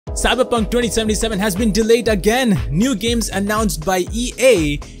Cyberpunk 2077 has been delayed again. New games announced by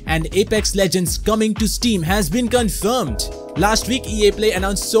EA and Apex Legends coming to Steam has been confirmed. Last week EA Play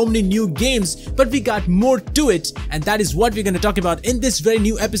announced so many new games, but we got more to it, and that is what we're going to talk about in this very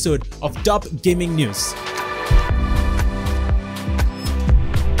new episode of Top Gaming News.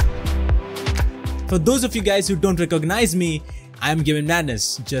 For those of you guys who don't recognize me, I am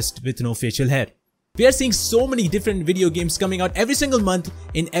GaminMadness, just with no facial hair. We are seeing so many different video games coming out every single month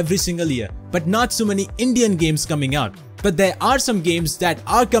in every single year, but not so many Indian games coming out. But there are some games that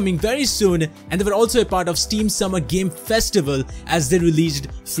are coming very soon, and they were also a part of Steam's Summer Game Festival as they released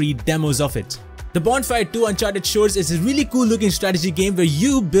free demos of it. The Bonfire 2 Uncharted Shores is a really cool looking strategy game where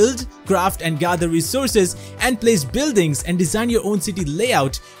you build, craft and gather resources and place buildings and design your own city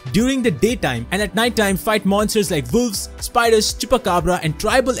layout during the daytime, and at nighttime fight monsters like wolves, spiders, chupacabra and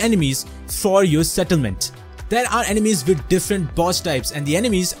tribal enemies for your settlement. There are enemies with different boss types and the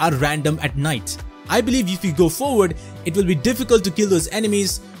enemies are random at night. I believe if you go forward, it will be difficult to kill those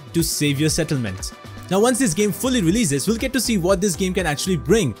enemies to save your settlement. Now once this game fully releases, we'll get to see what this game can actually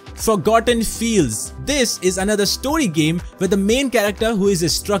bring. Forgotten Fields. This is another story game where the main character, who is a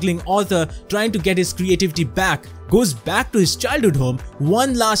struggling author trying to get his creativity back, goes back to his childhood home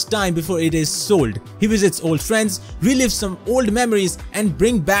one last time before it is sold. He visits old friends, relives some old memories and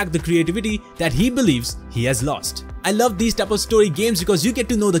bring back the creativity that he believes he has lost. I love these type of story games because you get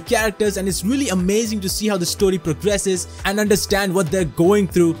to know the characters and it's really amazing to see how the story progresses and understand what they're going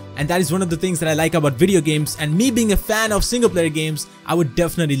through, and that is one of the things that I like about video games, and me being a fan of single player games, I would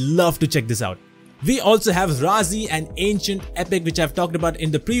definitely love to check this out. We also have Razi and Ancient Epic, which I've talked about in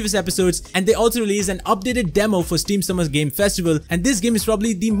the previous episodes, and they also released an updated demo for Steam Summer Game Festival, and this game is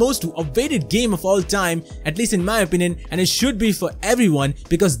probably the most awaited game of all time, at least in my opinion, and it should be for everyone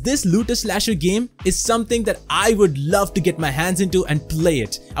because this looter slasher game is something that I would love to get my hands into and play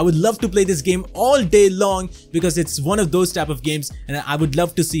it. I would love to play this game all day long because it's one of those type of games, and I would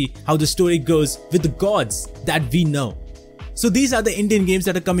love to see how the story goes with the gods that we know. So these are the Indian games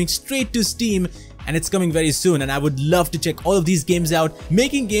that are coming straight to Steam, and it's coming very soon, and I would love to check all of these games out.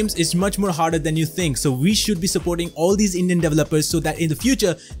 Making games is much more harder than you think, so we should be supporting all these Indian developers so that in the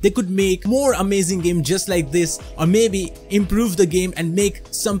future they could make more amazing games just like this, or maybe improve the game and make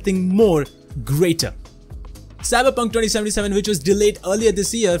something more greater. Cyberpunk 2077, which was delayed earlier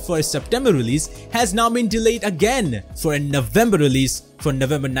this year for a September release, has now been delayed again for a November release for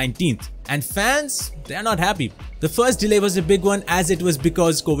November 19th. And fans, they are not happy. The first delay was a big one as it was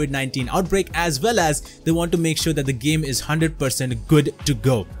because COVID-19 outbreak, as well as they want to make sure that the game is 100% good to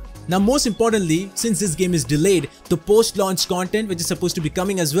go. Now most importantly, since this game is delayed, the post-launch content which is supposed to be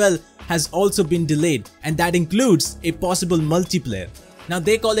coming as well has also been delayed, and that includes a possible multiplayer. Now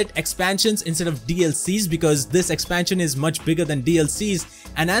they call it expansions instead of DLCs because this expansion is much bigger than DLCs,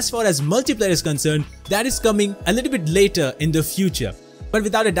 and as far as multiplayer is concerned, that is coming a little bit later in the future. But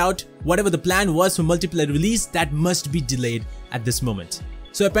without a doubt, whatever the plan was for multiplayer release, that must be delayed at this moment.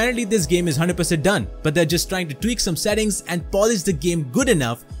 So apparently this game is 100% done, but they're just trying to tweak some settings and polish the game good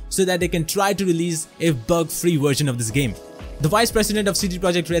enough so that they can try to release a bug-free version of this game. The vice president of CD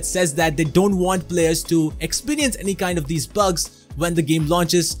Projekt Red says that they don't want players to experience any kind of these bugs when the game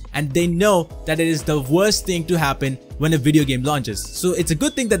launches, and they know that it is the worst thing to happen when a video game launches. So it's a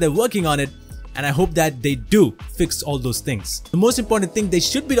good thing that they're working on it, and I hope that they do fix all those things. The most important thing they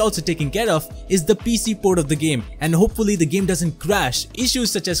should be also taking care of is the PC port of the game, and hopefully the game doesn't crash.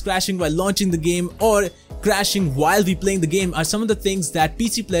 Issues such as crashing while launching the game or crashing while we playing the game are some of the things that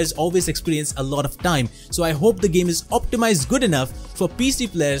PC players always experience a lot of time. So I hope the game is optimized good enough for PC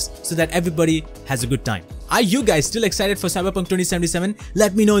players so that everybody has a good time. Are you guys still excited for Cyberpunk 2077?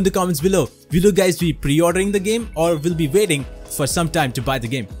 Let me know in the comments below. Will you guys be pre-ordering the game or will be waiting for some time to buy the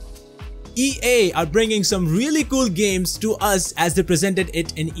game? EA are bringing some really cool games to us as they presented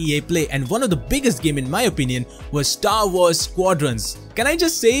it in EA Play, and one of the biggest game in my opinion was Star Wars Squadrons. Can I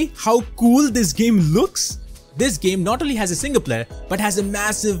just say how cool this game looks? This game not only has a single player but has a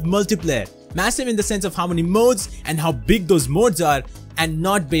massive multiplayer. Massive in the sense of how many modes and how big those modes are, and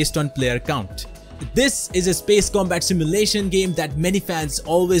not based on player count. This is a space combat simulation game that many fans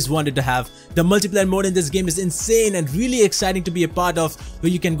always wanted to have. The multiplayer mode in this game is insane and really exciting to be a part of,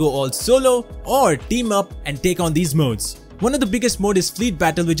 where you can go all solo or team up and take on these modes. One of the biggest mode is Fleet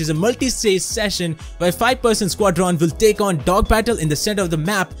Battle, which is a multi-stage session where a 5-person squadron will take on dog battle in the center of the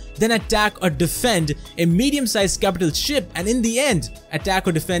map, then attack or defend a medium-sized capital ship, and in the end, attack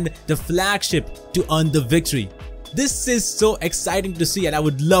or defend the flagship to earn the victory. This is so exciting to see, and I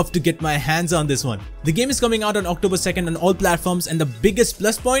would love to get my hands on this one. The game is coming out on October 2nd on all platforms, and the biggest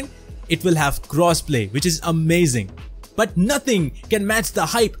plus point, it will have crossplay, which is amazing. but nothing can match the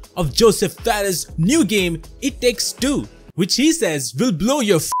hype of Joseph Fares' new game, It Takes Two, which he says will blow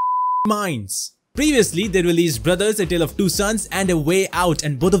your minds. Previously, they released Brothers, A Tale of Two Sons and A Way Out,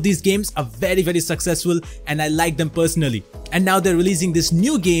 and both of these games are very successful and I like them personally. And now they're releasing this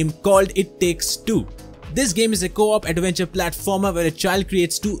new game called It Takes Two. This game is a co-op adventure platformer where a child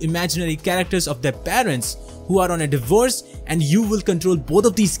creates two imaginary characters of their parents who are on a divorce, and you will control both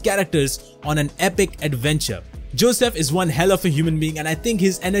of these characters on an epic adventure. Joseph is one hell of a human being and I think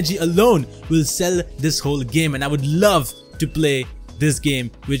his energy alone will sell this whole game, and I would love to play this game,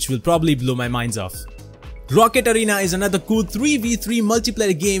 which will probably blow my minds off. Rocket Arena is another cool 3v3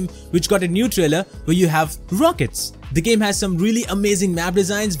 multiplayer game which got a new trailer where you have rockets. The game has some really amazing map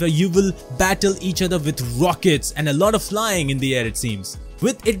designs where you will battle each other with rockets and a lot of flying in the air, it seems.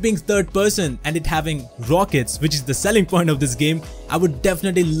 With it being third person and it having rockets, which is the selling point of this game, I would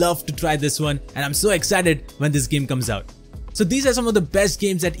definitely love to try this one, and I'm so excited when this game comes out. So these are some of the best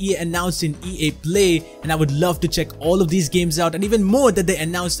games that EA announced in EA Play, and I would love to check all of these games out and even more that they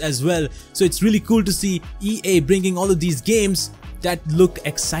announced as well. So it's really cool to see EA bringing all of these games that look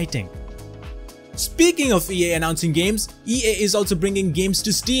exciting. Speaking of EA announcing games, EA is also bringing games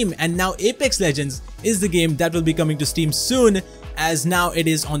to Steam, and now Apex Legends is the game that will be coming to Steam soon, as now it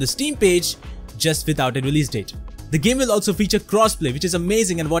is on the Steam page just without a release date. The game will also feature crossplay, which is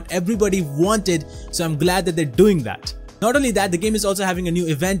amazing and what everybody wanted, so I'm glad that they're doing that. Not only that, the game is also having a new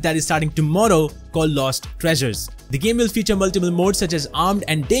event that is starting tomorrow called Lost Treasures. The game will feature multiple modes such as Armed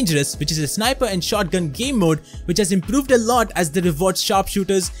and Dangerous, which is a sniper and shotgun game mode which has improved a lot as they reward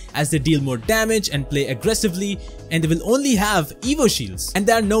sharpshooters as they deal more damage and play aggressively, and they will only have Evo shields. And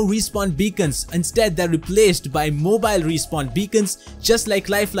there are no respawn beacons, instead they're replaced by mobile respawn beacons, just like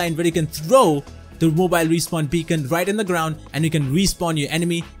Lifeline, where you can throw the mobile respawn beacon right in the ground and you can respawn your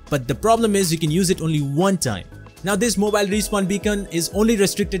enemy, but the problem is you can use it only one time. Now this mobile respawn beacon is only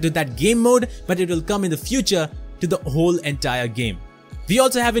restricted to that game mode, but it will come in the future to the whole entire game. We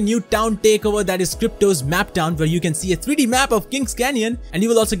also have a new town takeover that is Crypto's Map Town, where you can see a 3D map of Kings Canyon, and you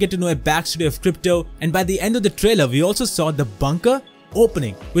will also get to know a backstory of Crypto. And by the end of the trailer, we also saw the bunker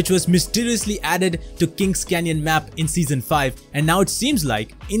opening, which was mysteriously added to Kings Canyon map in Season 5, and now it seems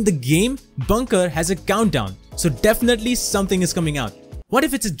like in the game, Bunker has a countdown, so definitely something is coming out. What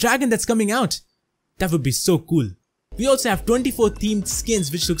if it's a dragon that's coming out? That would be so cool. We also have 24 themed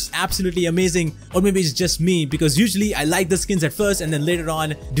skins, which looks absolutely amazing, or maybe it's just me, because usually I like the skins at first and then later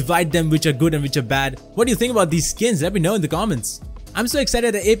on divide them which are good and which are bad. What do you think about these skins? Let me know in the comments. I'm so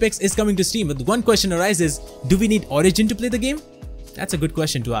excited that Apex is coming to Steam, but one question arises, do we need Origin to play the game? That's a good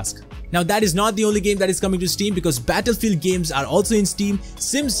question to ask. Now that is not the only game that is coming to Steam, because Battlefield games are also in Steam.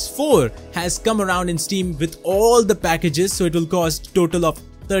 Sims 4 has come around in Steam with all the packages, so it will cost total of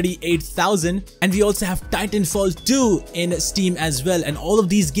 38,000, and we also have Titanfall 2 in Steam as well, and all of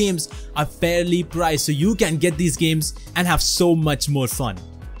these games are fairly priced, so you can get these games and have so much more fun.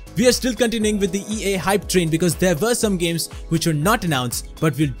 We are still continuing with the EA hype train because there were some games which were not announced,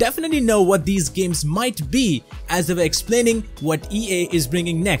 but we'll definitely know what these games might be as they were explaining what EA is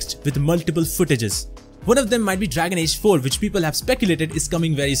bringing next with multiple footages. One of them might be Dragon Age 4, which people have speculated is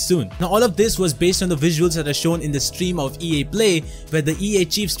coming very soon. Now all of this was based on the visuals that are shown in the stream of EA Play, where the EA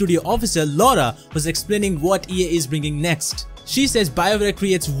Chief Studio Officer Laura was explaining what EA is bringing next. She says BioWare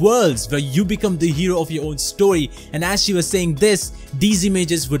creates worlds where you become the hero of your own story, and as she was saying this, these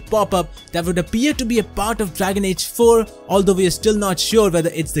images would pop up that would appear to be a part of Dragon Age 4, although we are still not sure whether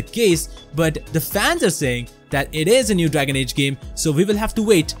it's the case, but the fans are saying that it is a new Dragon Age game, so we will have to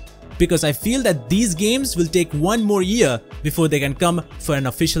wait, because I feel that these games will take one more year before they can come for an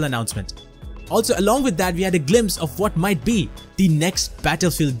official announcement. Also, along with that, we had a glimpse of what might be the next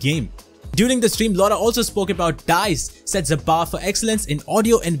Battlefield game. During the stream, Laura also spoke about DICE sets a bar for excellence in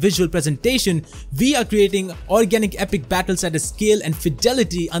audio and visual presentation. We are creating organic epic battles at a scale and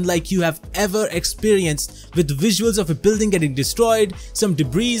fidelity unlike you have ever experienced, with visuals of a building getting destroyed, some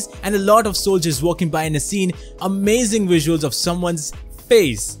debris, and a lot of soldiers walking by in a scene. Amazing visuals of someone's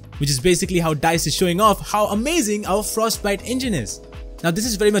face, which is basically how DICE is showing off how amazing our Frostbite engine is. Now this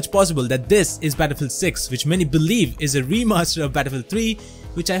is very much possible that this is Battlefield 6, which many believe is a remaster of Battlefield 3,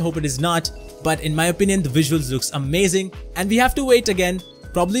 which I hope it is not, but in my opinion the visuals looks amazing, and we have to wait again,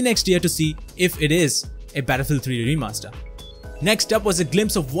 probably next year, to see if it is a Battlefield 3 remaster. Next up was a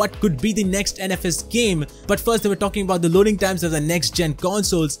glimpse of what could be the next NFS game, but first they were talking about the loading times of the next gen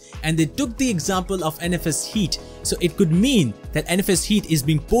consoles, and they took the example of NFS Heat, so it could mean that NFS Heat is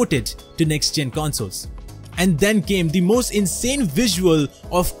being ported to next gen consoles. and then came the most insane visual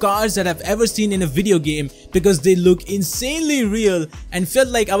of cars that I've ever seen in a video game, because they look insanely real and felt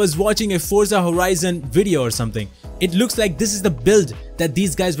like I was watching a Forza Horizon video or something. It looks like this is the build that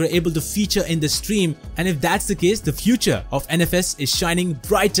these guys were able to feature in the stream, and if that's the case, the future of NFS is shining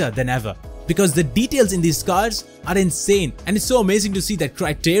brighter than ever. Because the details in these cars are insane, and it's so amazing to see that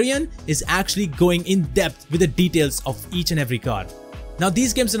Criterion is actually going in depth with the details of each and every car. Now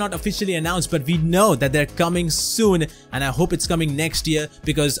these games are not officially announced, but we know that they're coming soon, and I hope it's coming next year,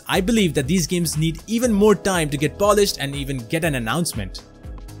 because I believe that these games need even more time to get polished and even get an announcement.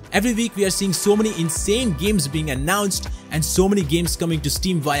 Every week we are seeing so many insane games being announced and so many games coming to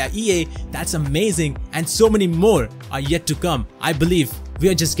Steam via EA. That's amazing, and so many more are yet to come. I believe we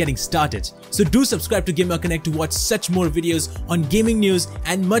are just getting started. So do subscribe to GamerConnect to watch such more videos on gaming news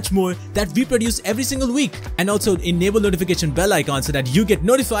and much more that we produce every single week. And also enable notification bell icon so that you get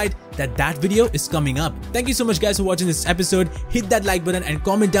notified that that video is coming up. Thank you so much guys for watching this episode. Hit that like button and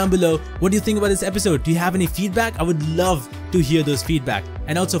comment down below what do you think about this episode. Do you have any feedback? I would love to hear those feedback.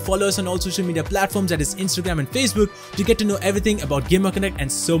 And also follow us on all social media platforms, that is Instagram and Facebook, to get to know everything about GamerConnect and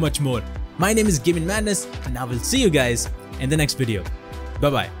so much more. My name is GaminMadness, and I will see you guys in the next video. Bye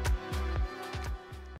bye.